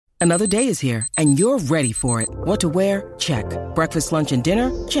Another day is here, and you're ready for it. What to wear? Check. Breakfast, lunch, and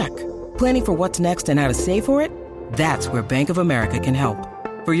dinner? Check. Planning for what's next and how to save for it? That's where Bank of America can help.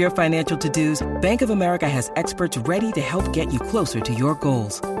 For your financial to-dos, Bank of America has experts ready to help get you closer to your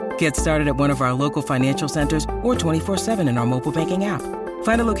goals. Get started at one of our local financial centers or 24/7 in our mobile banking app.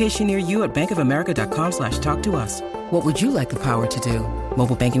 Find a location near you at bankofamerica.com/talktous. What would you like the power to do?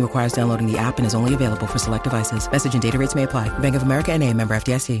 Mobile banking requires downloading the app and is only available for select devices. Message and data rates may apply. Bank of America N.A., member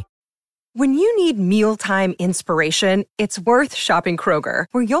FDIC. When you need mealtime inspiration, it's worth shopping Kroger,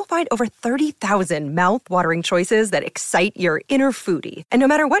 where you'll find over 30,000 mouth-watering choices that excite your inner foodie. And no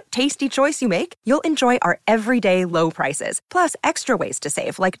matter what tasty choice you make, you'll enjoy our everyday low prices, plus extra ways to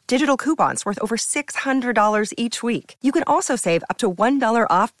save, like digital coupons worth over $600 each week. You can also save up to $1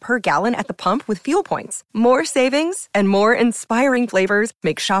 off per gallon at the pump with fuel points. More savings and more inspiring flavors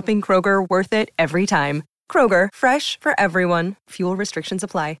make shopping Kroger worth it every time. Kroger, fresh for everyone. Fuel restrictions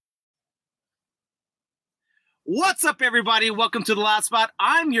apply. What's up, everybody? Welcome to The Loud Spot.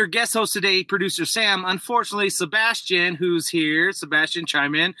 I'm your guest host today, producer Sam. Unfortunately, Sebastian, who's here, Sebastian,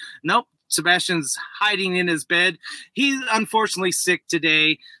 chime in. Nope, Sebastian's hiding in his bed. He's unfortunately sick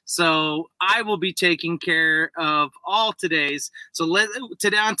today, so I will be taking care of all today's. So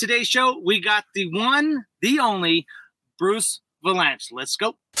on today's show, we got the one, the only, Bruce Vilanch. Let's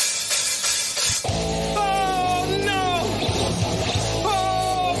go.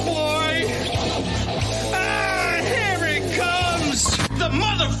 The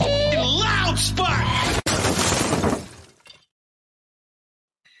motherfucking Loud Spot!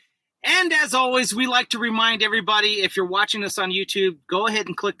 And as always, we like to remind everybody, if you're watching us on YouTube, go ahead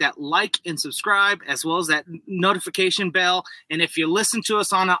and click that like and subscribe, as well as that notification bell. And if you listen to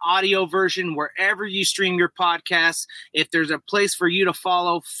us on an audio version, wherever you stream your podcasts, if there's a place for you to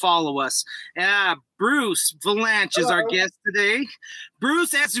follow us. Bruce Vilanch is our guest today.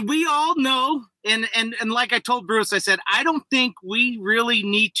 Bruce, as we all know, and like I told Bruce, I said, I don't think we really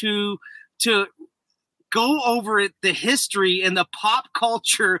need to go over it, the history and the pop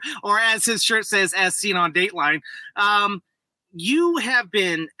culture, or as his shirt says, as seen on Dateline. You have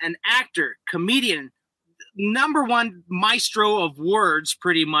been an actor, comedian, number one maestro of words,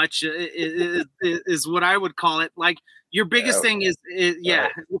 pretty much is what I would call it. Like, your biggest thing is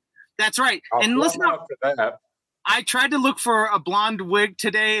that's right. And listen up to that. I tried to look for a blonde wig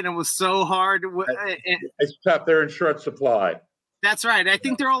today, and it was so hard. It's tough. They're in short supply. That's right. I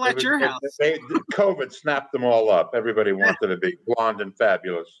think they're all at your house. COVID snapped them all up. Everybody wanted to be blonde and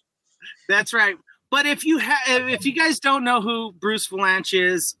fabulous. That's right. But if you guys don't know who Bruce Vilanch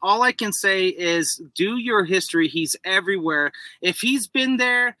is, all I can say is do your history. He's everywhere. If he's been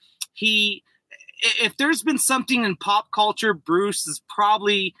there, if there's been something in pop culture, Bruce has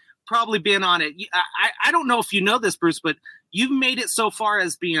probably been on it. I don't know if you know this, Bruce, but you've made it so far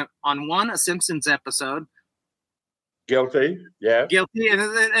as being on a Simpsons episode. Guilty, yeah. Guilty,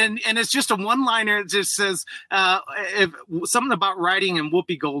 and it's just a one-liner. It just says something about writing and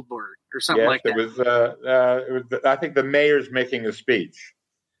Whoopi Goldberg or something like that. It was. I think the mayor's making a speech,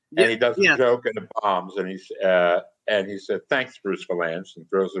 and he does a joke and it bombs, and he said, "Thanks, Bruce Vilanch," and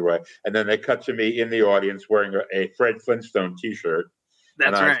throws it away. And then they cut to me in the audience wearing a Fred Flintstone T-shirt.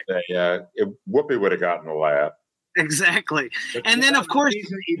 That's and right. I say, Whoopi would have gotten a laugh. Exactly. And then, of course,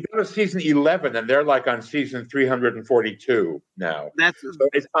 you go to season 11, and they're like on season 342 now.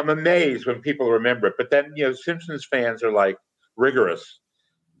 I'm amazed when people remember it. But then, Simpsons fans are like rigorous.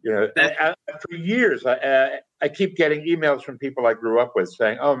 For years, I keep getting emails from people I grew up with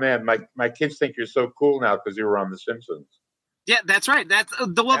saying, "Oh man, my kids think you're so cool now because you were on The Simpsons." Yeah, that's right. They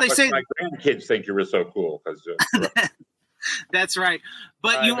say my grandkids think you were so cool because. That's right.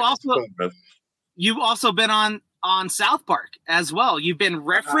 But you've also been on South Park as well. You've been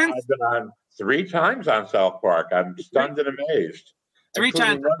referenced. I've been on 3 times on South Park. I'm stunned and amazed. 3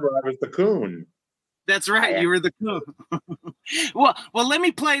 times. I was the coon. That's right. You were the coon. well, let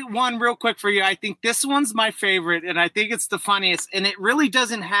me play one real quick for you. I think this one's my favorite, and I think it's the funniest. And it really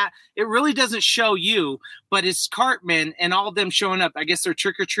doesn't show you, but it's Cartman and all of them showing up. I guess they're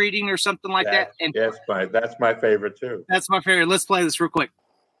trick or treating or something like that. And yes, that's my favorite too. That's my favorite. Let's play this real quick.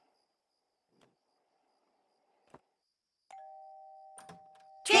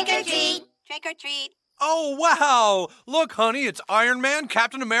 Trick or treat, trick or treat. Oh, wow! Look, honey, it's Iron Man,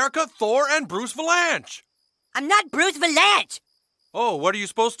 Captain America, Thor, and Bruce Vilanch. I'm not Bruce Vilanch. Oh, what are you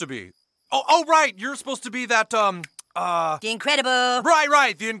supposed to be? Oh, right, you're supposed to be that, The Incredible.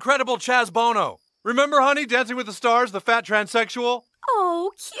 Right, the Incredible Chaz Bono. Remember, honey, Dancing with the Stars, the fat transsexual?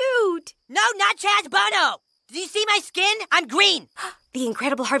 Oh, cute. No, not Chaz Bono. Did you see my skin? I'm green. The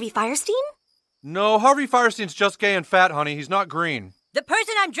Incredible Harvey Firestein? No, Harvey Firestein's just gay and fat, honey. He's not green. The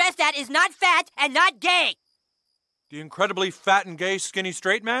person I'm dressed at is not fat and not gay. The incredibly fat and gay skinny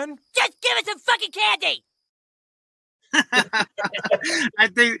straight man? Just give us some fucking candy! I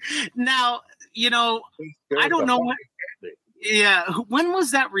think now, I don't know when. Yeah, when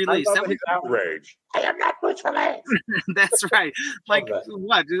was that released? I thought he's outraged. I am not Bruce Vilanch. That's right. Like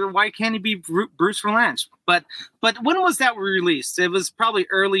what? Why can't he be Bruce Vilanch? But when was that released? It was probably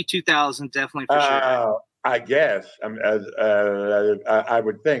early 2000, definitely for sure. I guess. I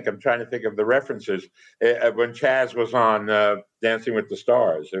would think. I'm trying to think of the references when Chaz was on Dancing with the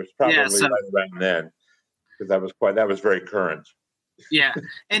Stars. It was probably right around then, because that was very current. Yeah,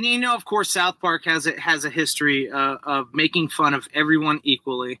 and of course, South Park has a history of making fun of everyone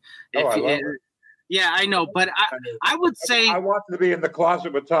equally. I love it. Yeah, I know, but I would say I wanted to be in the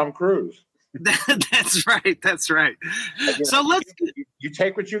closet with Tom Cruise. That's right. That's right. So you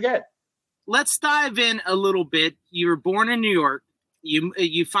take what you get. Let's dive in a little bit. You were born in New York.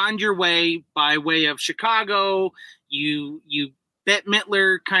 You find your way by way of Chicago. You Bette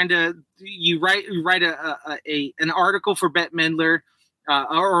Midler you write an article for Bette Midler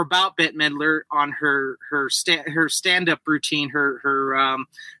or about Bette Midler on her stand-up routine, her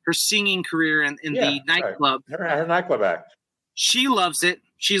singing career in the nightclub. Right. Her nightclub act. She loves it.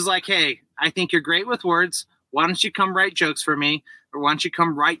 She's like, hey, I think you're great with words. Why don't you come write jokes for me? Or why don't you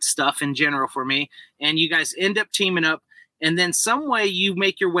come write stuff in general for me? And you guys end up teaming up. And then some way you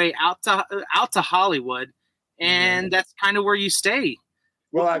make your way out to Hollywood. And that's kind of where you stay.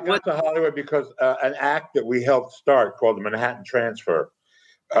 Well, I got to Hollywood because an act that we helped start called the Manhattan Transfer,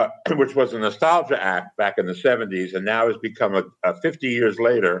 which was a nostalgia act back in the 70s, and now has become 50 years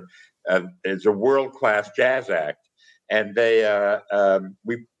later, it's a world-class jazz act. And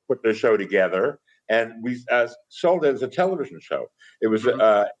we put the show together, and we sold it as a television show. It was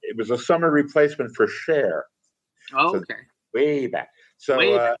a summer replacement for Cher. Oh, okay. Way back.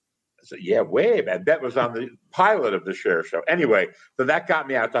 Way back. That was on the pilot of the Cher show. Anyway, so that got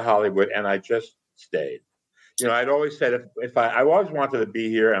me out to Hollywood, and I just stayed. I'd always said if I always wanted to be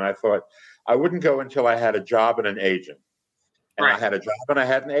here, and I thought I wouldn't go until I had a job and an agent. And I had a job and I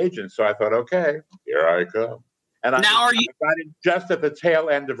had an agent, so I thought, okay, here I come. And I got in just at the tail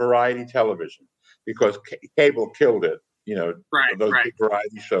end of variety television because cable killed it. Those big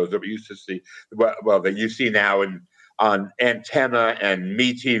variety shows that we used to see. Well, that you see now on Antenna and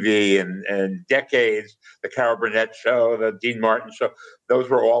MeTV and Decades, the Carol Burnett show, the Dean Martin show. Those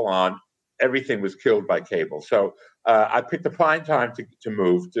were all on. Everything was killed by cable. So I picked a fine time to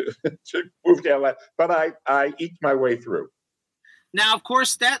move to move to LA, but I eked my way through. Now, of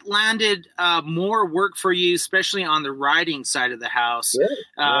course, that landed more work for you, especially on the writing side of the house.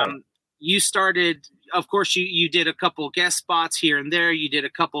 You started, of course, you did a couple guest spots here and there. You did a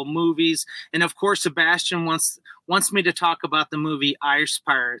couple movies. And, of course, Sebastian wants me to talk about the movie Ice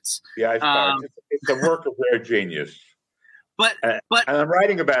Pirates. The Ice Pirates. It's a work of rare genius. And I'm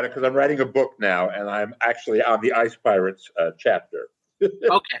writing about it because I'm writing a book now, and I'm actually on the Ice Pirates chapter.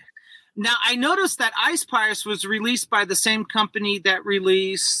 Okay. Now, I noticed that Ice Pirates was released by the same company that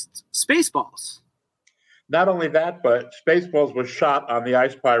released Spaceballs. Not only that, but Spaceballs was shot on the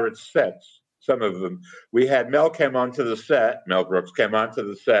Ice Pirates sets, some of them. We had Mel Brooks came onto the set,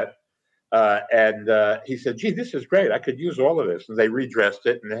 and he said, gee, this is great. I could use all of this. And they redressed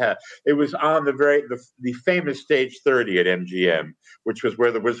it. And it was on the famous Stage 30 at MGM, which was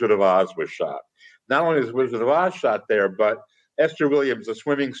where The Wizard of Oz was shot. Not only was Wizard of Oz shot there, but Esther Williams, a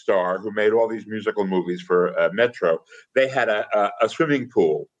swimming star who made all these musical movies for Metro, they had a swimming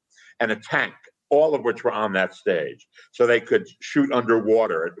pool and a tank, all of which were on that stage. So they could shoot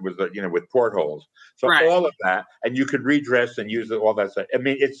underwater. It was, with portholes. So all of that, and you could redress and use all that stuff. I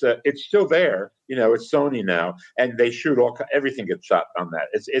mean, it's still there. It's Sony now, and they shoot everything gets shot on that.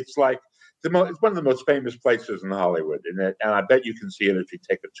 It's like it's one of the most famous places in Hollywood, and I bet you can see it if you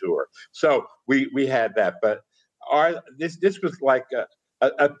take a tour. So we had that, but this was like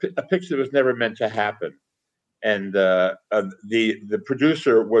a picture that was never meant to happen. And the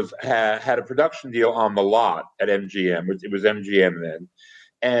producer had a production deal on the lot at MGM. It was MGM then,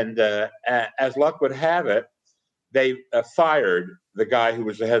 and as luck would have it, they fired the guy who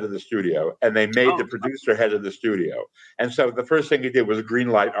was the head of the studio, and they made the producer head of the studio. And so the first thing he did was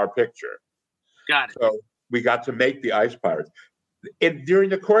greenlight our picture. Got it. So we got to make the Ice Pirates.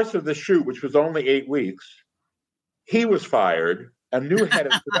 During the course of the shoot, which was only 8 weeks, he was fired. A new head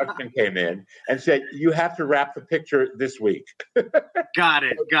of production came in and said, you have to wrap the picture this week. Got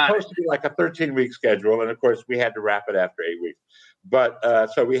it. It was supposed to be like a 13-week schedule. And of course, we had to wrap it after 8 weeks. But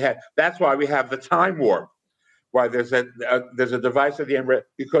that's why we have the time warp, why there's a device at the end,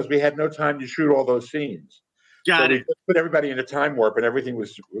 because we had no time to shoot all those scenes. Got we it. just put everybody in a time warp, and everything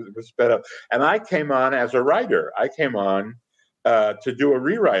was sped up. And I came on as a writer. I came on to do a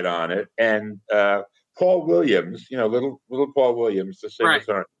rewrite on it, and Paul Williams, little Paul Williams, the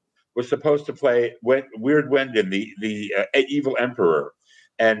singer, was supposed to play Weird Wendon, the evil emperor,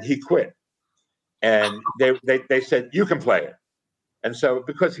 and he quit. And they said, you can play it. And so,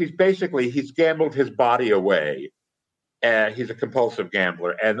 because he's gambled his body away, and he's a compulsive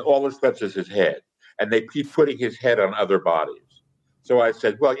gambler, and all that's left is his head. And they keep putting his head on other bodies. So I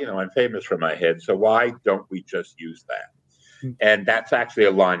said, well, I'm famous for my head, so why don't we just use that? And that's actually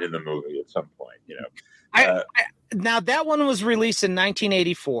a line in the movie at some point, Now, that one was released in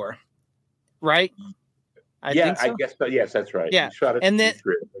 1984, right? I guess so. Yes, that's right. Yeah, and then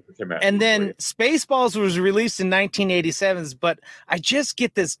Spaceballs was released in 1987. But I just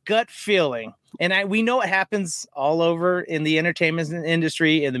get this gut feeling, and we know it happens all over in the entertainment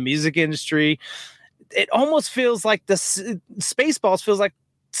industry, in the music industry. It almost feels like Spaceballs feels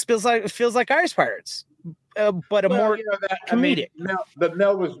like Ice Pirates, but more comedic.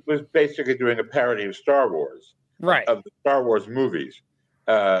 Mel was basically doing a parody of Star Wars, right? Of the Star Wars movies.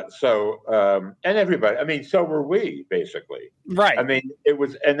 And everybody, so were we, basically. Right. It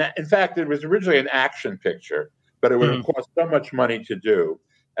was, and in fact, it was originally an action picture, but it would have cost so much money to do.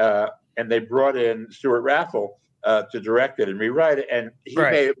 And they brought in Stuart Raffle to direct it and rewrite it. And he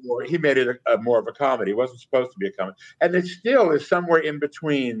made it more of a comedy. It wasn't supposed to be a comedy. And it still is somewhere in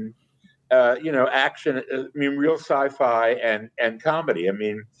between, action, real sci-fi and comedy.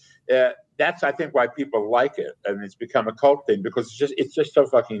 That's, I think, why people like it, and it's become a cult thing because it's just so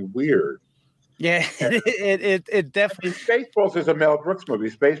fucking weird. Yeah, it definitely. Spaceballs is a Mel Brooks movie.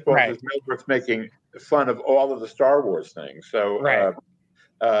 Spaceballs is Mel Brooks making fun of all of the Star Wars things. So,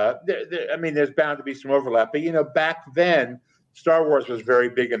 there's bound to be some overlap. But back then, Star Wars was very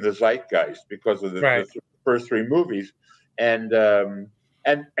big in the zeitgeist because of the first three movies, and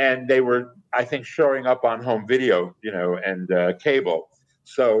they were, I think, showing up on home video, and cable.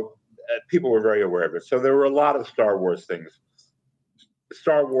 So. People were very aware of it. So there were a lot of Star Wars-ish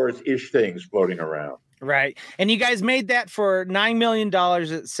things floating around. Right. And you guys made that for $9 million,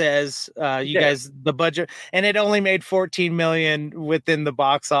 it says. Guys, the budget, and it only made $14 million within the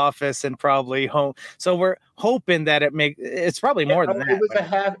box office and probably home. So we're hoping that it's probably more than that. It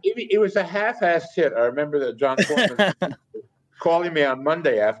was a half-assed hit. I remember that John Corman calling me on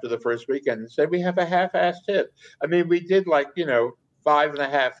Monday after the first weekend and said, we have a half-assed hit. We did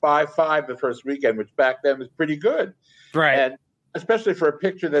 5.5 the first weekend, which back then was pretty good. Right. And especially for a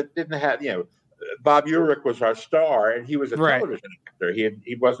picture that didn't have, Bob Urich was our star and he was a television actor.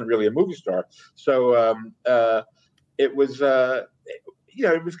 He wasn't really a movie star. So it was,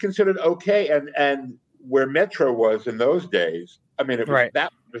 it was considered okay. And where Metro was in those days, it was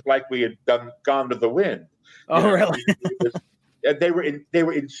that was like we had Gone with the Wind. Oh, really? They were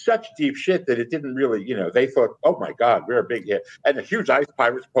in such deep shit that it didn't really, they thought, oh my God, we're a big hit. And a huge Ice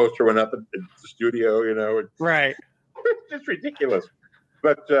Pirates poster went up in the studio, Right. It's just ridiculous.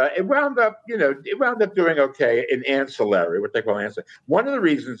 But it wound up doing okay in ancillary, what they call ancillary. One of the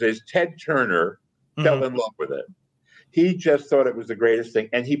reasons is Ted Turner fell in love with it. He just thought it was the greatest thing.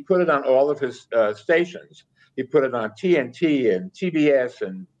 And he put it on all of his stations. He put it on TNT and TBS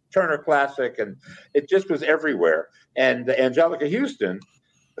and Turner Classic, and it just was everywhere. And Angelica Houston,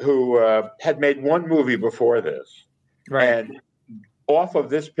 who had made one movie before this, and off of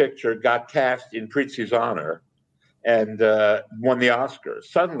this picture got cast in Prizzi's Honor and won the Oscars.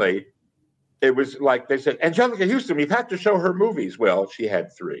 Suddenly, it was like they said, Angelica Houston, we've had to show her movies. Well, she had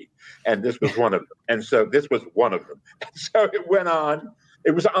 3, and this was one of them. And so this was one of them. And so it went on.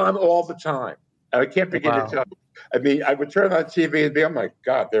 It was on all the time. I can't begin to tell you. I would turn on TV and be, oh my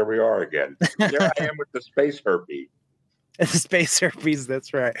God, there we are again. There I am with the space herpes. The space herpes,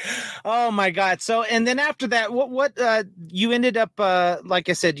 that's right. Oh my God. So, and then after that, what you ended up, like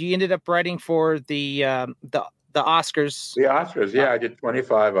I said, you ended up writing for the Oscars. The Oscars, yeah, I did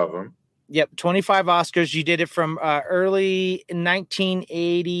 25 of them. Yep, 25 Oscars. You did it from early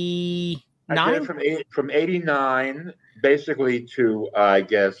 1989. I did it from 89 basically to I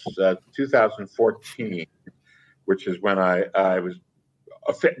guess 2014, which is when I was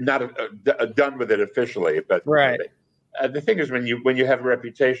not done with it officially, but the thing is, when you have a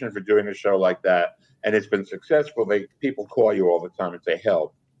reputation for doing a show like that and it's been successful, people call you all the time and say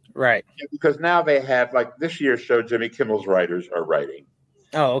help. Right. Because now they have, like this year's show, Jimmy Kimmel's writers are writing.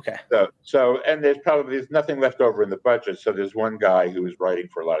 Oh, okay. And there's nothing left over in the budget. So there's one guy who is writing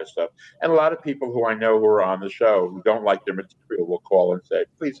for a lot of stuff, and a lot of people who I know who are on the show who don't like their material will call and say,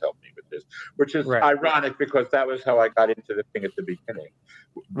 "Please help me with this," which is ironic because that was how I got into the thing at the beginning.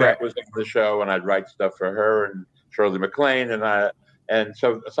 Bette was on the show, and I'd write stuff for her and Shirley MacLaine, and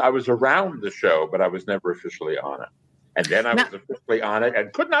so I was around the show, but I was never officially on it. And then I was officially on it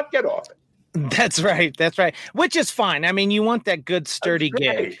and could not get off it. That's right. Which is fine. I mean, you want that good, sturdy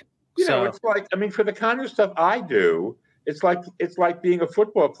gig. You know, it's like, I mean, for the kind of stuff I do, it's like being a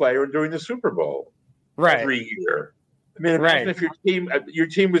football player and doing the Super Bowl every year. I mean, imagine if your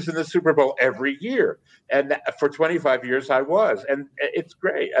team was in the Super Bowl every year, and for 25 years I was, and it's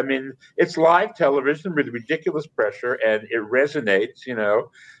great. I mean, it's live television with ridiculous pressure, and it resonates. You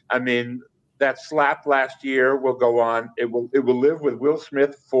know, I mean, that slap last year will go on. It will live with Will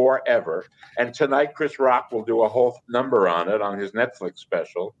Smith forever. And tonight, Chris Rock will do a whole number on it on his Netflix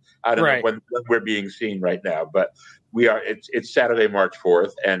special. I don't know when we're being seen right now, but we are. It's Saturday, March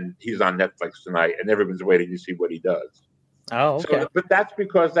 4th, and he's on Netflix tonight, and everyone's waiting to see what he does. Oh, okay. So, but that's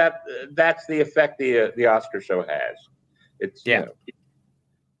because that's the effect the Oscar show has. It's you know,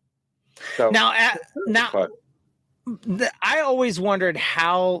 so now. I always wondered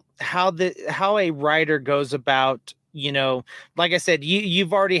how a writer goes about, you know, like I said,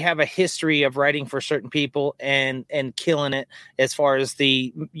 you've already have a history of writing for certain people and killing it as far as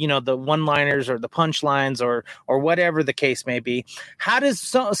the, you know, the one-liners or the punchlines or whatever the case may be. How does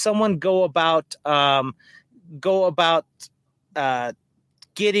someone go about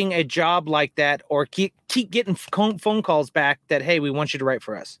getting a job like that, or keep getting phone calls back that, hey, we want you to write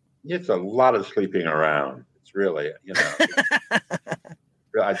for us? It's a lot of sleeping around. Really, you know,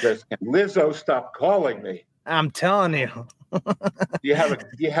 I just can't. Lizzo, stop calling me. I'm telling you. Do you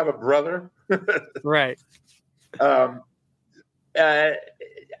have a brother? Right. Well,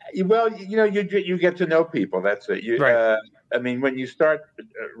 you know, you get to know people. That's it. I mean, when you start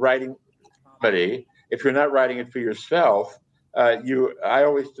writing comedy, if you're not writing it for yourself, I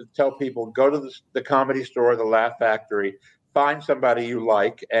always tell people, go to the Comedy Store, the Laugh Factory. Find somebody you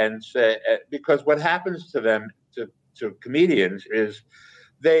like and say, because what happens to them, to comedians, is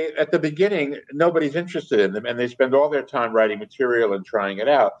they, at the beginning, nobody's interested in them, and they spend all their time writing material and trying it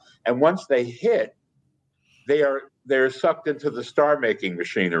out. And once they hit, they're sucked into the star-making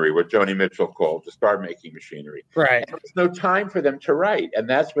machinery, what Joni Mitchell called the star-making machinery. Right. And there's no time for them to write, and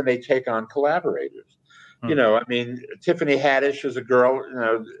that's when they take on collaborators. You know, I mean, Tiffany Haddish is a girl,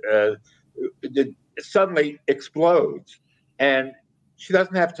 you know, suddenly explodes. And she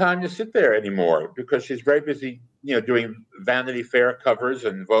doesn't have time to sit there anymore because she's very busy, you know, doing Vanity Fair covers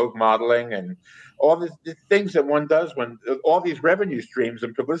and Vogue modeling and all the things that one does when all these revenue streams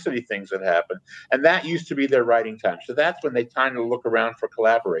and publicity things that happen. And that used to be their writing time. So that's when they kind of look around for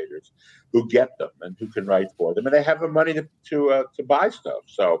collaborators who get them and who can write for them. And they have the money to buy stuff.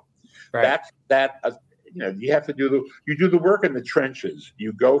 So that's that. You know, you have to do the work in the trenches.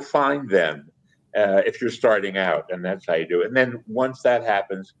 You go find them. If you're starting out, and that's how you do it. And then once that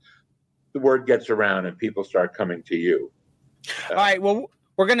happens, the word gets around and people start coming to you. All right. Well,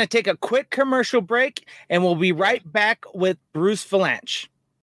 we're going to take a quick commercial break, and we'll be right back with Bruce Vilanch.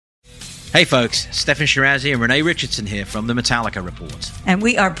 Hey folks, Stefan Shirazi and Renee Richardson here from the Metallica Report. And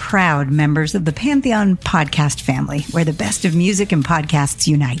we are proud members of the Pantheon podcast family, where the best of music and podcasts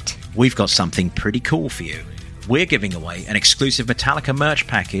unite. We've got something pretty cool for you. We're giving away an exclusive Metallica merch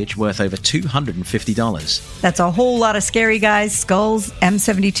package worth over $250. That's a whole lot of Scary Guys, skulls,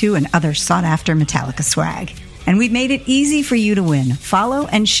 M72, and other sought-after Metallica swag. And we've made it easy for you to win. Follow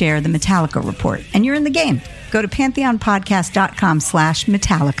and share the Metallica Report, and you're in the game. Go to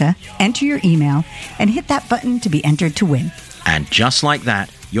pantheonpodcast.com/Metallica, enter your email, and hit that button to be entered to win. And just like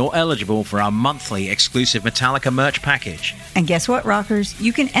that, you're eligible for our monthly exclusive Metallica merch package. And guess what, rockers?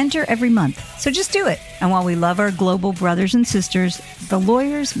 You can enter every month, so just do it. And while we love our global brothers and sisters, the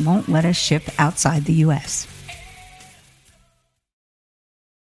lawyers won't let us ship outside the U.S.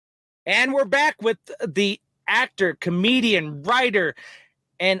 And we're back with the actor, comedian, writer,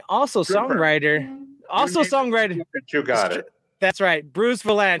 and also songwriter. You got it. That's right. Bruce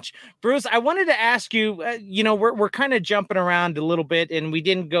Vilanch. Bruce, I wanted to ask you, you know, we're kind of jumping around a little bit and we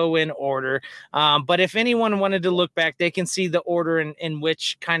didn't go in order. But if anyone wanted to look back, they can see the order in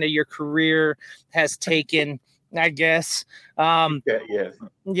which kind of your career has taken, I guess.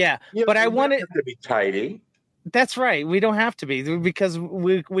 Yeah. But I wanted to be tidy. That's right. We don't have to be, because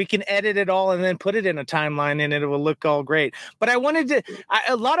we can edit it all and then put it in a timeline and it will look all great. But I wanted to,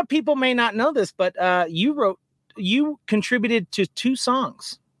 a lot of people may not know this, but you contributed to 2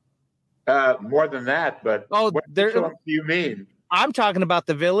 songs. More than that, but what songs do you mean? I'm talking about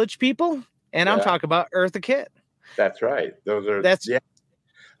the Village People, and I'm talking about Eartha Kitt. That's right. That's yeah.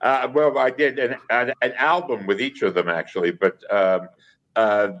 Well, I did an album with each of them actually, but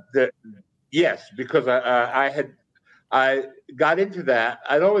yes, because I got into that.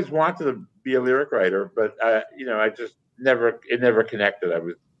 I'd always wanted to be a lyric writer, but I just never connected. I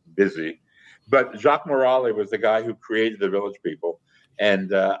was busy. But Jacques Morali was the guy who created the Village People,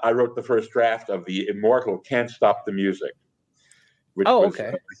 and I wrote the first draft of the immortal "Can't Stop the Music," which was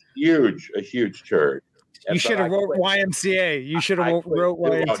a huge turd. You should have wrote YMCA. You should have wrote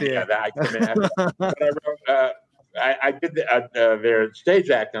YMCA. I did their stage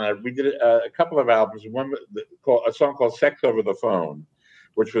act, and we did a couple of albums. One a song called "Sex Over the Phone,"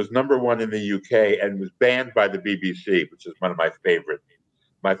 which was #1 in the UK and was banned by the BBC, which is one of my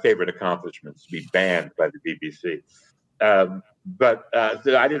favorite accomplishments, to be banned by the BBC. But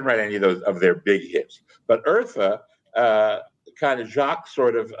I didn't write any of those of their big hits. But Eartha, kind of Jacques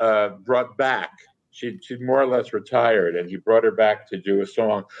sort of brought back. She'd more or less retired, and he brought her back to do a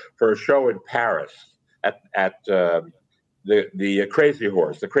song for a show in Paris at the Crazy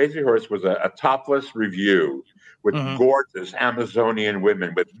Horse. The Crazy Horse was a topless revue with gorgeous Amazonian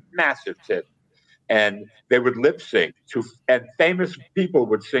women with massive tits. And they would lip sync and famous people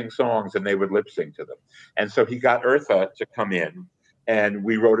would sing songs and they would lip sync to them. And so he got Eartha to come in, and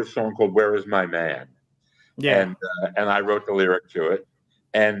we wrote a song called "Where Is My Man?" Yeah. And I wrote the lyric to it.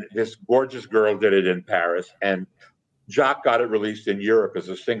 And this gorgeous girl did it in Paris, and Jacques got it released in Europe as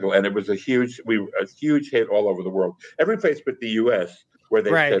a single, and it was a huge hit all over the world. Every place but the U.S., where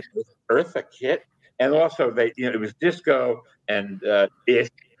they said Eartha Kitt, and also it was disco and ish,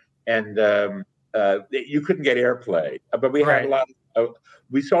 and you couldn't get airplay, but we had a lot.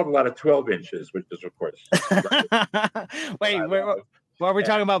 We sold a lot of 12 inches, which is of course. Wait. Well, we're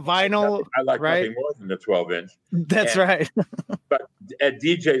talking about vinyl. I like nothing more than the 12-inch. That's right. But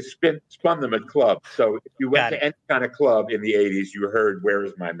DJs spun them at clubs. So if you went to any kind of club in the 80s, you heard "Where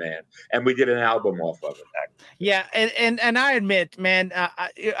Is My Man?" And we did an album off of it. Actually. Yeah, and I admit, man,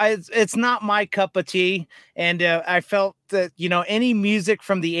 it's not my cup of tea. And I felt that, any music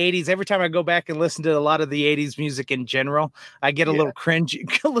from the 80s, every time I go back and listen to a lot of the 80s music in general, I get a little cringy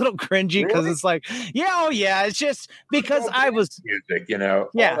because it's like, it's just because I was music, all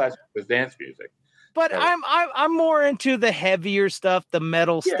that was dance music. But I'm more into the heavier stuff, the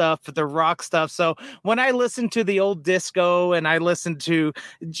metal stuff, the rock stuff. So when I listen to the old disco and I listen to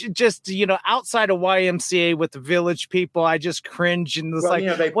just outside of YMCA with the Village People, I just cringe and it's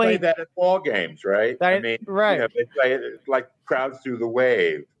they play that at ball games, right? Right. They play it like crowds do the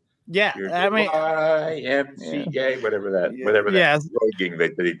wave. Yeah, YMCA, whatever that voguing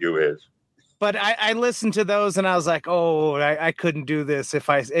that they do is. But I listened to those and I was like, I couldn't do this if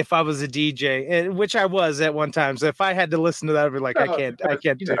I was a DJ, which I was at one time. So if I had to listen to that, I'd be like, I can't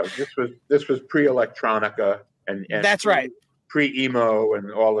do it. This was pre-electronica and that's right. Pre-emo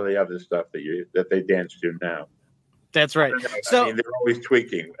and all of the other stuff that they dance to now. That's right. So they're always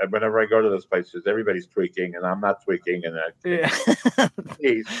tweaking. Whenever I go to those places, everybody's tweaking, and I'm not tweaking. And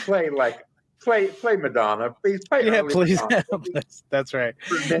please play Madonna. Please play. Yeah, please. That's right.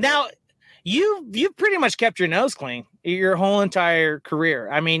 Now. You've pretty much kept your nose clean your whole entire career.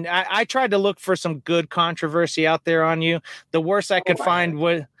 I mean, I tried to look for some good controversy out there on you. The worst I could find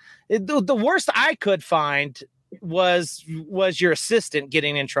was your assistant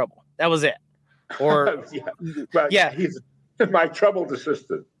getting in trouble. That was it. Or he's my troubled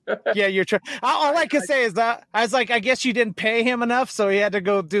assistant. Yeah, all I can say is that I was like, I guess you didn't pay him enough, so he had to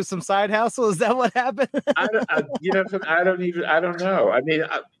go do some side hustle. Is that what happened? I don't know. I mean,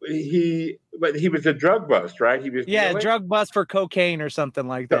 he was a drug bust, right? He was drug bust for cocaine or something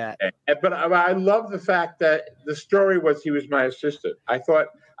like that. But I love the fact that the story was he was my assistant. I thought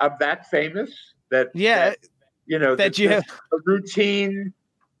I'm that famous that you have a routine,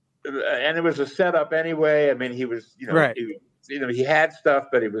 and it was a setup anyway. I mean, he was right. He had stuff,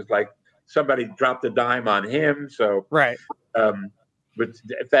 but it was like somebody dropped a dime on him. So, right. But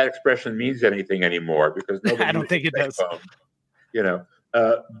if that expression means anything anymore, because I don't think it does.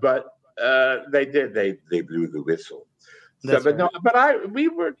 But they did. They blew the whistle. We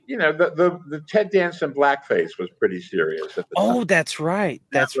were. The Ted Danson blackface was pretty serious at the time. That's right.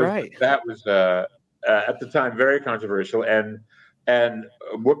 That's right. That was at the time very controversial. And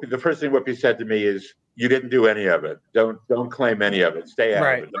Whoopi, the first thing Whoopi said to me is, "You didn't do any of it. Don't claim any of it. Stay out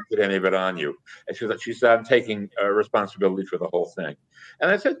of it. Don't get any of it on you." And she said, "I'm taking responsibility for the whole thing."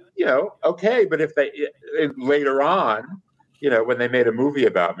 And I said, okay, but if they later on, when they made a movie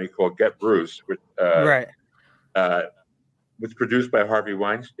about me called Get Bruce, which was produced by Harvey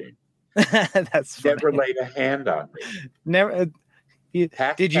Weinstein, that's funny. Never laid a hand on me. Never.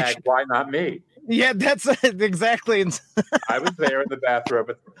 Hashtag, why not me? Yeah, that's exactly. I was there in the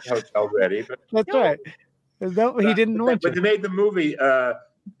bathrobe at the hotel ready, but that's right. No, he didn't want when you. they made the movie,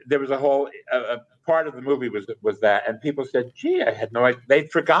 there was a whole part of the movie was that, and people said, "Gee, I had no idea."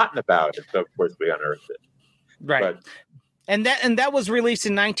 They'd forgotten about it, so of course we unearthed it. Right. And that was released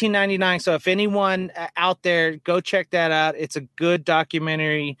in 1999. So if anyone out there, go check that out. It's a good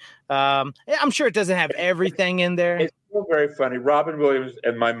documentary. I'm sure it doesn't have everything in there. It's still very funny. Robin Williams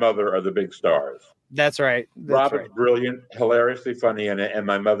and my mother are the big stars. That's right. Robin's brilliant, hilarioly funny in it, and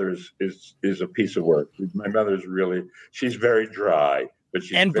my mother is a piece of work. My mother's she's very dry, but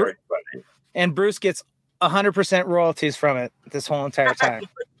she's very funny. And Bruce gets 100% royalties from it this whole entire time.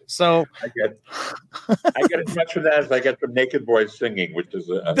 So I get as much from that as I get from Naked Boys Singing, which is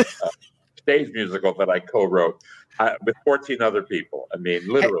a stage musical that I co-wrote with 14 other people. I mean,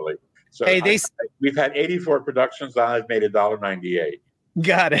 literally. So we've had 84 productions on. I've made $1.98.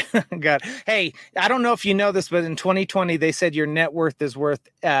 Got it. Hey, I don't know if you know this, but in 2020, they said your net worth is worth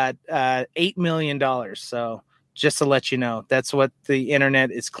 $8 million. So just to let you know, that's what the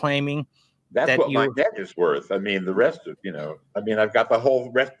internet is claiming. That's what my net is worth. I mean, the rest of, I've got the whole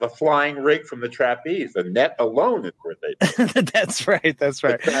rest, the flying rig from the trapeze. The net alone is worth $8 million. That's right. The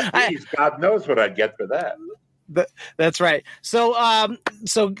trapeze, God knows what I'd get for that. That's right. So,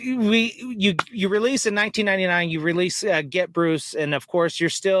 you release in 1999. You release Get Bruce, and of course, you're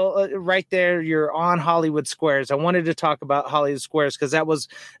still right there. You're on Hollywood Squares. I wanted to talk about Hollywood Squares because that was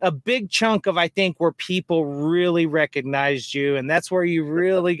a big chunk of, I think, where people really recognized you, and that's where you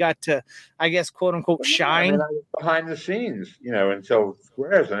really got to, I guess, quote unquote, shine. I was behind the scenes, until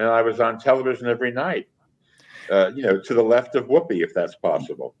Squares, and then I was on television every night. To the left of Whoopi, if that's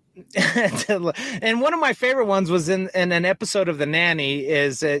possible. And one of my favorite ones was in an episode of The Nanny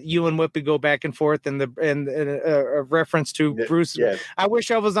is you and Whoopi go back and forth and a reference to Bruce. Yes. I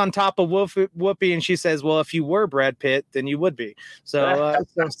wish I was on top of Whoopi, and she says, well, if you were Brad Pitt, then you would be. So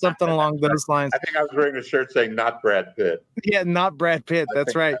something along those lines. I think I was wearing a shirt saying not Brad Pitt. Yeah, not Brad Pitt.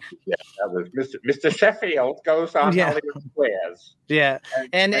 That's right. That was Mr. Sheffield goes on Hollywood Squares. Yeah.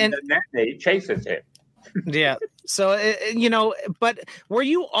 And the Nanny chases him. Yeah. So, but were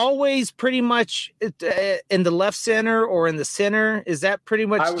you always pretty much in the left center or in the center? Is that pretty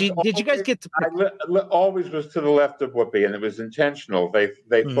much, did you guys get to pick? I always was to the left of Whoopi, and it was intentional.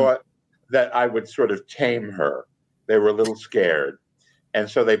 They thought that I would sort of tame her. They were a little scared. And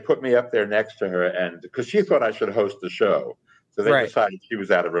so they put me up there next to her, and because she thought I should host the show. So they decided she was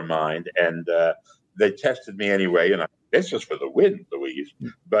out of her mind, and they tested me anyway. And this is for the win, Louise.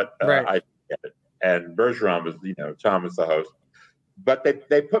 But I get it. And Bergeron was, Tom was the host. But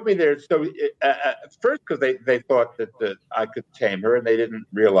they put me there. So first, because they thought that I could tame her, and they didn't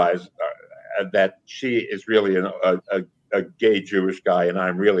realize that she is really a gay Jewish guy, and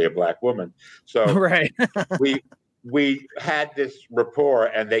I'm really a black woman. So we had this rapport,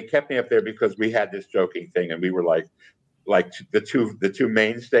 and they kept me up there because we had this joking thing, and we were like the two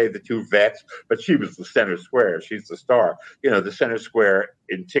mainstay, the two vets, but she was the center square. She's the star. The center square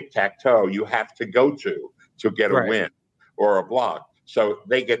in tic-tac-toe you have to go to get a win or a block. So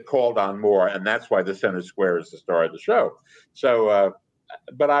they get called on more, and that's why the center square is the star of the show. So,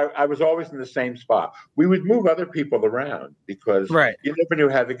 but I was always in the same spot. We would move other people around because you never knew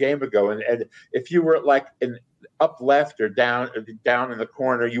how the game would go. And if you were like up left or down in the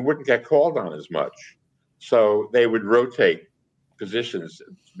corner, you wouldn't get called on as much. So they would rotate positions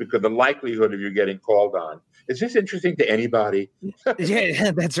because the likelihood of you getting called on. Is this interesting to anybody? Yeah,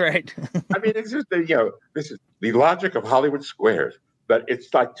 that's right. I mean, it's just this is the logic of Hollywood Squares, but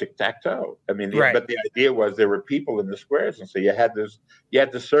it's like tic-tac-toe. I mean, but the idea was there were people in the squares, and so you had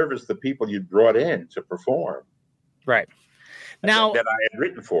to service the people you brought in to perform. Right. Now that I had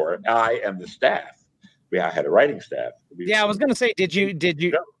written for, I and the staff. I had a writing staff. I was going to say, did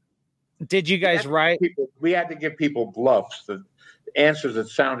you guys write? We had to give people bluffs, the answers that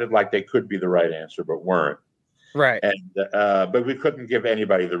sounded like they could be the right answer but weren't. Right. And but we couldn't give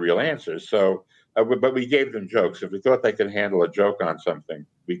anybody the real answers. So, but we gave them jokes. If we thought they could handle a joke on something,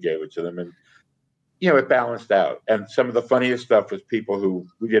 we gave it to them, and it balanced out. And some of the funniest stuff was people who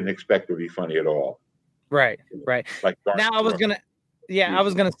we didn't expect to be funny at all. Right. Right. Like now, I was gonna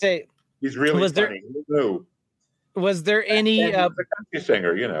say he's really funny. Was there any he's a country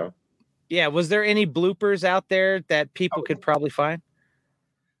singer? Yeah, was there any bloopers out there that people could probably find?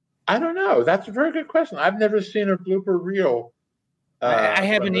 I don't know. That's a very good question. I've never seen a blooper reel. I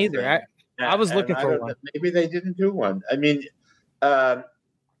haven't either. I was looking for one. Maybe they didn't do one. I mean, the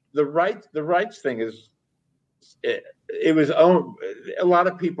rights thing is it was owned. A lot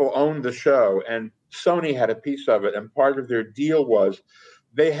of people owned the show, and Sony had a piece of it, and part of their deal was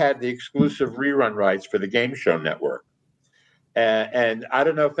they had the exclusive rerun rights for the Game Show Network. And I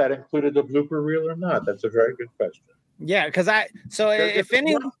don't know if that included the blooper reel or not. That's a very good question. Yeah, because There's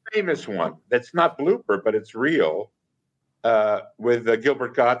one famous one that's not blooper, but it's real, with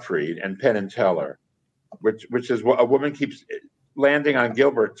Gilbert Gottfried and Penn and Teller, which is what a woman keeps landing on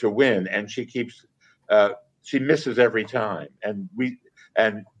Gilbert to win, and she misses every time,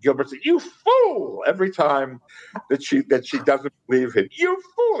 and Gilbert said, "You fool!" every time that she doesn't believe him. You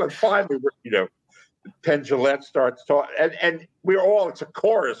fool! And finally, Penn Jillette starts talking, and it's a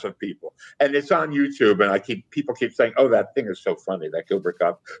chorus of people, and it's on YouTube, and people keep saying, "Oh, that thing is so funny." That Gilbert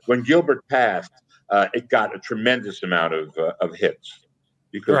got when Gilbert passed, it got a tremendous amount of hits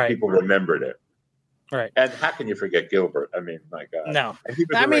because people remembered it. Right. And how can you forget Gilbert? I mean, my God. No. And he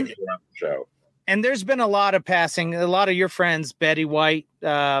was on the show. And there's been a lot of passing. A lot of your friends, Betty White,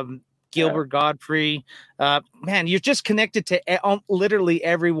 Gilbert Godfrey. Man, you're just connected to literally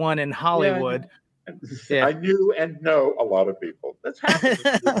everyone in Hollywood. Yeah. I knew and know a lot of people. That's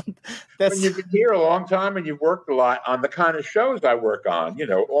happened. When you've been here a long time and you've worked a lot on the kind of shows I work on,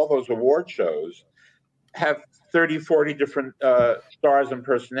 all those award shows have 30, 40 different stars and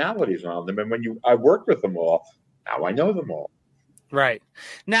personalities on them. And I worked with them all, now I know them all. Right.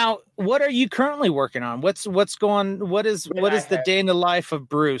 Now, what are you currently working on? What is the day in the life of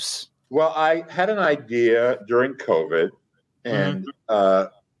Bruce? Well, I had an idea during COVID, and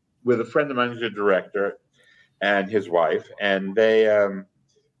with a friend of mine who's a director and his wife, and they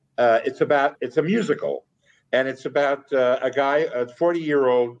it's a musical, and it's about a guy, a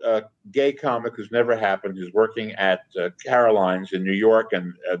 40-year-old gay comic who's never happened, who's working at Caroline's in New York,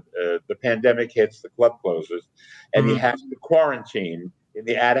 and the pandemic hits, the club closes, and he has to quarantine in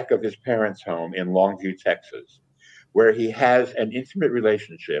the attic of his parents' home in Longview, Texas, where he has an intimate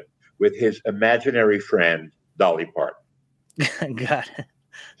relationship with his imaginary friend, Dolly Parton. Got it.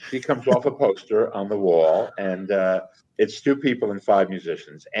 She comes off a poster on the wall, and it's 2 people and 5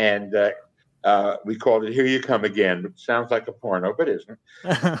 musicians. And we called it Here You Come Again, which sounds like a porno, but isn't.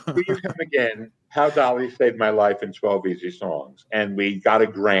 Here You Come Again, How Dolly Saved My Life in 12 Easy Songs. And we got a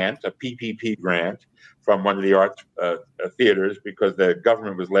grant, a PPP grant, from one of the art theaters, because the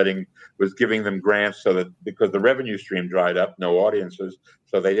government was giving them grants because the revenue stream dried up, no audiences,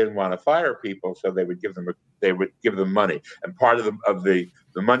 so they didn't want to fire people, so they would give them money, and part of the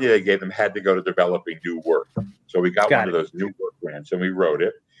money they gave them had to go to developing new work. So we got one of those new work grants, and we wrote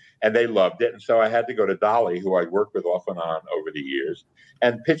it, and they loved it, and so I had to go to Dolly, who I worked with off and on over the years,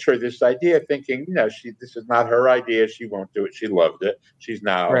 and pitch her this idea, thinking, this is not her idea, she won't do it, she loved it, she's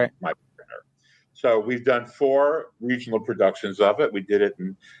now my partner. So we've done 4 regional productions of it. We did it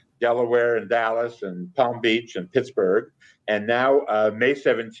in Delaware and Dallas and Palm Beach and Pittsburgh. And now May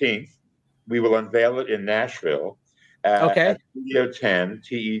 17th, we will unveil it in Nashville at Studio 10,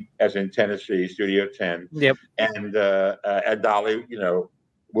 TE as in Tennessee, Studio 10. Yep. And Dolly,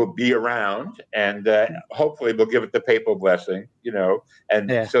 will be around, and hopefully we'll give it the papal blessing, so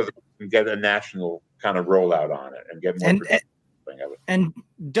that we can get a national kind of rollout on it and get more of it. And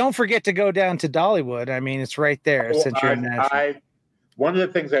don't forget to go down to Dollywood. I mean, it's right there. Since you're in Nashville. One of the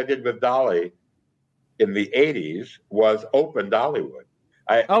things I did with Dolly in the 80s was open Dollywood.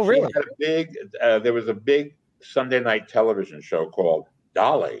 Really? There was a big Sunday night television show called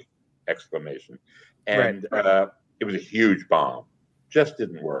Dolly! And it was a huge bomb. Just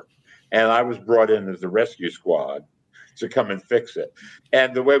didn't work. And I was brought in as the rescue squad to come and fix it.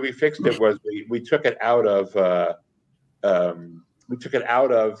 And the way we fixed it was we took it out of the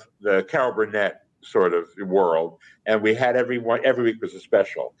Carol Burnett sort of world, and we had every week was a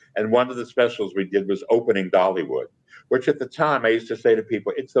special. And one of the specials we did was opening Dollywood, which at the time I used to say to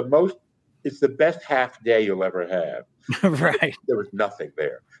people, it's the best half day you'll ever have. Right. There was nothing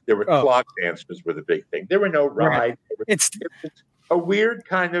there. There were clock dancers were the big thing. There were no rides. Right. It's a weird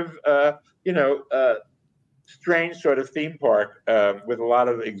kind of strange sort of theme park with a lot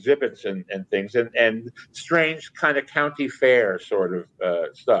of exhibits and things, and strange kind of county fair sort of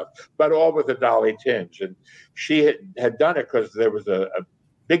stuff, but all with a Dolly tinge. And she had done it because there was a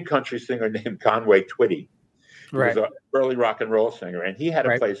big country singer named Conway Twitty. He was an early rock and roll singer, and he had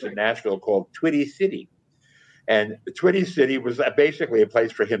a place in Nashville called Twitty City. And Twitty City was basically a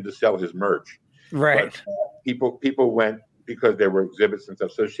place for him to sell his merch. Right. But, people went because there were exhibits and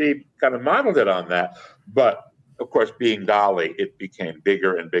stuff. So she kind of modeled it on that. But, of course, being Dolly, it became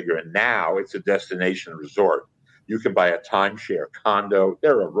bigger and bigger. And now it's a destination resort. You can buy a timeshare condo.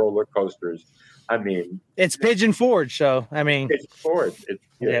 There are roller coasters. I mean, it's Pigeon Forge, so I mean, Pigeon Forge.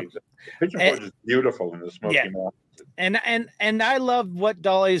 Exactly. Pigeon Forge is beautiful in the Smoky Mountains. And I love what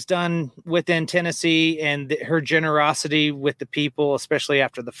Dolly's done within Tennessee and her generosity with the people, especially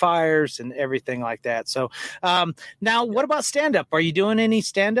after the fires and everything like that. So now, what about stand up? Are you doing any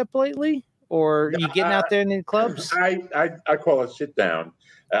stand up lately, or are you getting out there in the clubs? I call it sit down.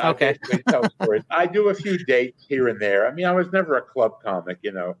 Okay. I tell stories. I do a few dates here and there. I mean, I was never a club comic,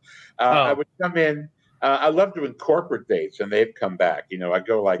 I would come in. I love doing corporate dates, and they'd come back. I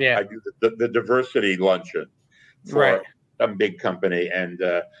go I do the diversity luncheon for some big company, and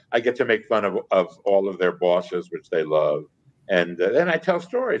I get to make fun of all of their bosses, which they love. And then I tell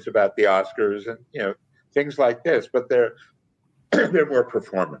stories about the Oscars and, things like this, but they're more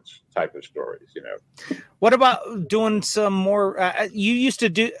performance type of stories, What about doing some more? You used to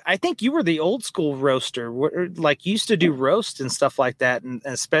do, I think you were the old school roaster, like you used to do roast and stuff like that, and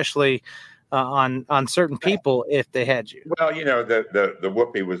especially on certain people if they had you. Well, the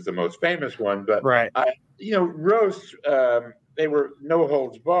Whoopi was the most famous one, but roasts, they were no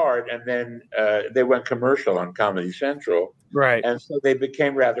holds barred, and then they went commercial on Comedy Central, right? And so they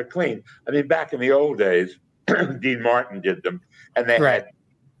became rather clean. I mean, back in the old days, Dean Martin did them, and they had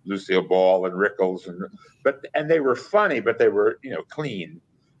Lucille Ball and Rickles, and they were funny, but they were clean.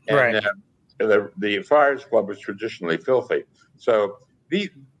 And, the Friars Club was traditionally filthy. So the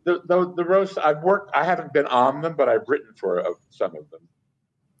roast I haven't been on them, but I've written for some of them.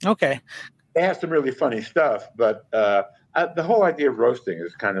 Okay. They have some really funny stuff, but the whole idea of roasting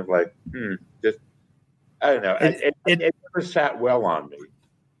is kind of like, just I don't know. It never sat well on me.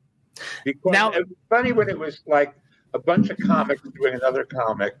 Because now, it was funny when it was like a bunch of comics doing another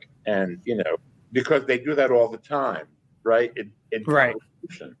comic, and because they do that all the time, right? In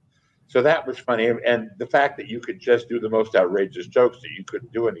competition. So that was funny, and the fact that you could just do the most outrageous jokes that you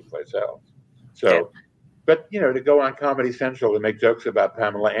couldn't do anyplace else. So, but to go on Comedy Central to make jokes about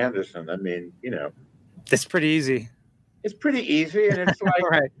Pamela Anderson, I mean, it's pretty easy. It's pretty easy, and it's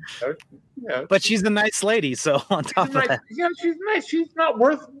like, but she's a nice lady. So on top of that, she's nice. She's not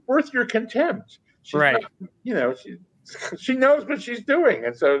worth your contempt. She's not, she knows what she's doing,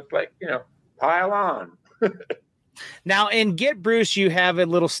 and so it's like, pile on. Now in Get Bruce, you have a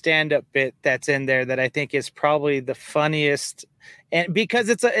little stand-up bit that's in there that I think is probably the funniest, and because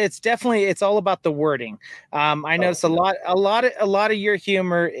it's definitely all about the wording. I notice a lot of your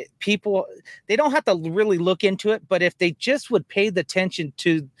humor. People, they don't have to really look into it, but if they just would pay the attention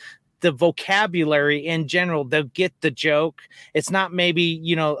to the vocabulary in general, they'll get the joke. It's not maybe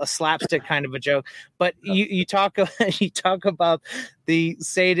a slapstick kind of a joke, but you talk about the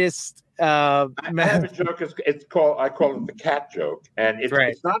sadist. I have a joke. I call it the cat joke, and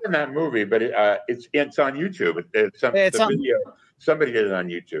it's not in that movie, but it's on YouTube. It's a video. Somebody did it on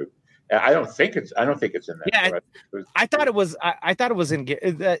YouTube. I don't think it's in that. Yeah, I thought it was. I thought it was in.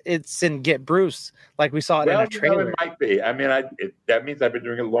 It's in Get Bruce, like we saw it in a trailer. It might be. I mean, that means I've been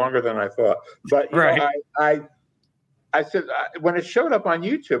doing it longer than I thought. But I said when it showed up on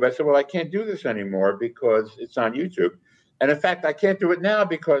YouTube, I said, "Well, I can't do this anymore because it's on YouTube." And in fact, I can't do it now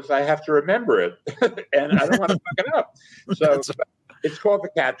because I have to remember it, and I don't want to fuck it up. So it's called the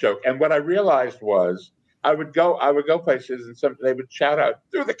cat joke. And what I realized was, I would go places, and they would shout out,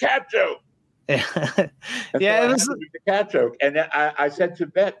 "Do the cat joke!" It was the cat joke. And I said to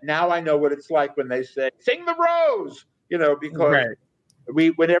Bette, "Now I know what it's like when they say, 'Sing the Rose,' because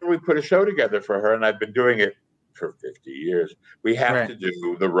whenever we put a show together for her, and I've been doing it for 50 years, we have to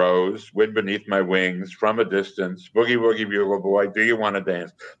do The Rose, Wind Beneath My Wings, From a Distance, Boogie Woogie Bugle Boy, Do You Want to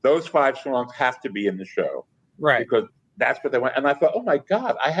Dance? Those 5 songs have to be in the show, because that's what they want." And I thought, "Oh my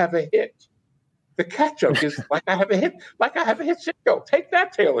God, I have a hit." The cat joke is like I have a hit single. Take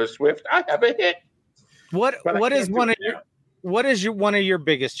that, Taylor Swift. I have a hit. What is one of your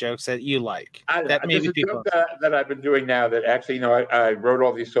biggest jokes that you like? That maybe people that I've been doing now. That actually, I wrote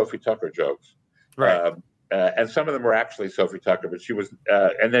all these Sophie Tucker jokes, right? And some of them were actually Sophie Tucker, but she was,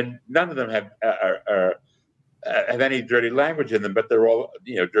 and then none of them have any dirty language in them, but they're all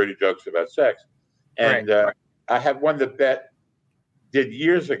dirty jokes about sex. And I have one that Bette did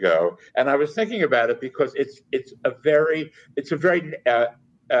years ago, and I was thinking about it because it's a very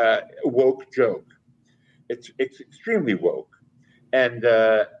woke joke. It's extremely woke, and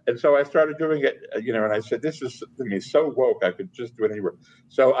so I started doing it, and I said, "This is to me so woke, I could just do it anywhere."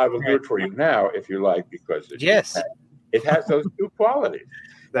 So I will do it for you now, if you like, because it has those two qualities.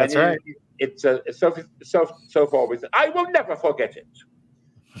 That's right. It's Sophie always said, "I will never forget it.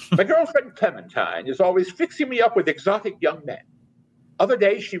 My girlfriend Clementine is always fixing me up with exotic young men. Other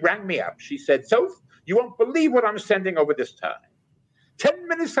day she rang me up. She said, 'Soph, you won't believe what I'm sending over this time. 10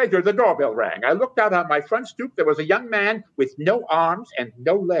 minutes later, the doorbell rang. I looked out on my front stoop. There was a young man with no arms and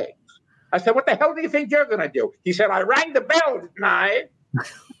no legs. I said, what the hell do you think you're going to do? He said, I rang the bell, didn't I?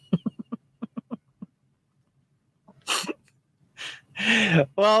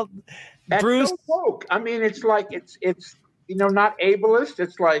 Well, that's Bruce, no joke. I mean, it's like it's not ableist.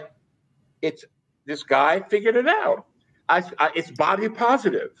 It's like this guy figured it out. It's body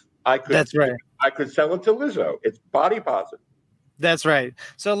positive. That's right. I could sell it to Lizzo. It's body positive. That's right.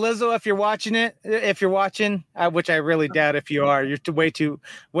 So Lizzo, if you're watching, which I really doubt if you are, you're way too,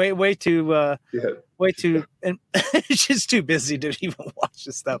 and she's too busy to even watch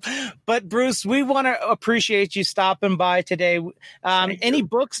this stuff. But Bruce, we want to appreciate you stopping by today. Any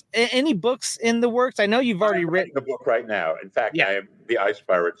books in the works? I know you've already written the book right now. In fact, I am the Ice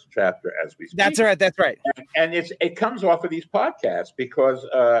Pirates chapter as we speak. That's right. And it comes off of these podcasts because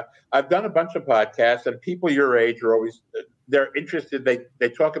I've done a bunch of podcasts, and people your age are always they're interested. They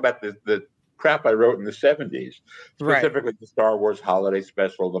talk about the crap I wrote in the 70s, specifically the Star Wars Holiday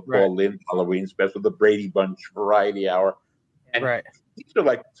Special, the Paul Lynde Halloween Special, the Brady Bunch Variety Hour. And these are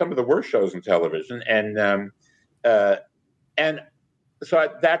like some of the worst shows on television. And so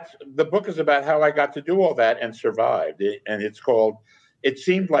that's the book is about how I got to do all that and survived. And it's called It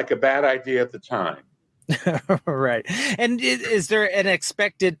Seemed Like a Bad Idea at the Time. Right. And is there an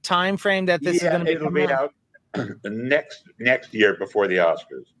expected time frame that this is going to be out next year before the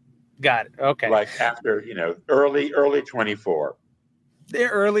Oscars? Got it. Okay. Like after, early 24.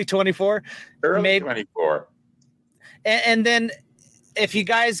 Early 24? Early 24. And then if you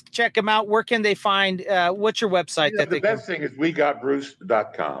guys check them out, where can they find, what's your website? The best thing is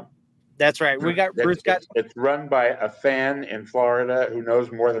wegotbruce.com. That's right. We got Bruce. It's run by a fan in Florida who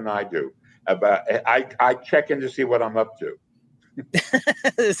knows more than I do. I check in to see what I'm up to.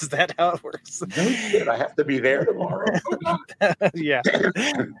 Is that how it works? No shit, I have to be there tomorrow. Yeah,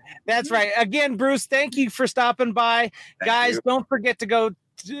 that's right. Again, Bruce, thank you for stopping by. Guys, don't forget to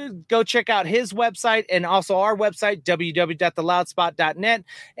go check out his website and also our website, www.theloudspot.net.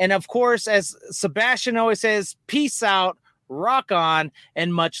 And of course, as Sebastian always says, peace out, rock on,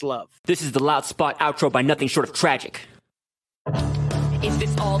 and much love. This is the Loud Spot outro by nothing short of tragic. Is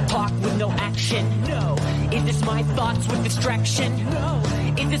this all talk with no action? No. Is this my thoughts with distraction? No.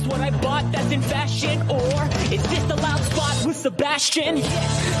 Is this what I bought that's in fashion? Or is this the Loud Spot with Sebastian?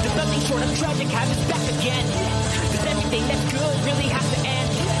 Yes. Does nothing short of tragic have us back again? Yes. Does everything that's good really have to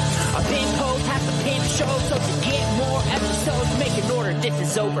end? Yes. Our pin post has to pin show, so to get more episodes, make an order, this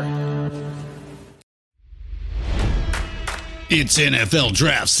is over. It's NFL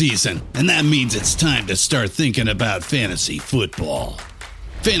draft season, and that means it's time to start thinking about fantasy football.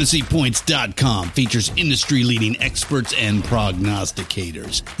 FantasyPoints.com features industry-leading experts and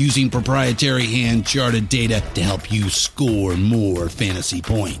prognosticators using proprietary hand-charted data to help you score more fantasy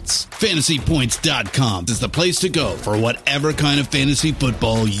points. FantasyPoints.com is the place to go for whatever kind of fantasy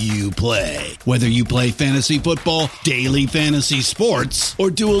football you play. Whether you play fantasy football, daily fantasy sports,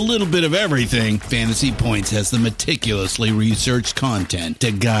 or do a little bit of everything, Fantasy Points has the meticulously researched content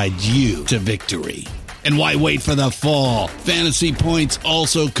to guide you to victory. And why wait for the fall? Fantasy Points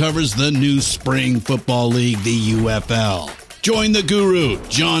also covers the new spring football league, the UFL. Join the guru,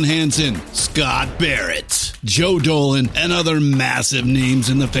 John Hansen, Scott Barrett, Joe Dolan, and other massive names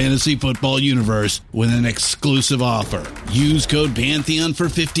in the fantasy football universe with an exclusive offer. Use code Pantheon for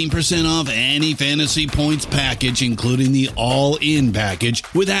 15% off any Fantasy Points package, including the all-in package,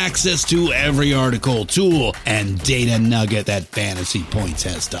 with access to every article, tool, and data nugget that Fantasy Points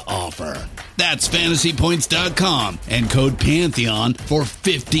has to offer. That's FantasyPoints.com and code Pantheon for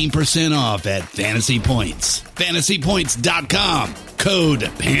 15% off at Fantasy Points. FantasyPoints.com,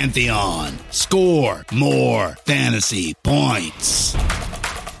 code Pantheon. Score more fantasy points.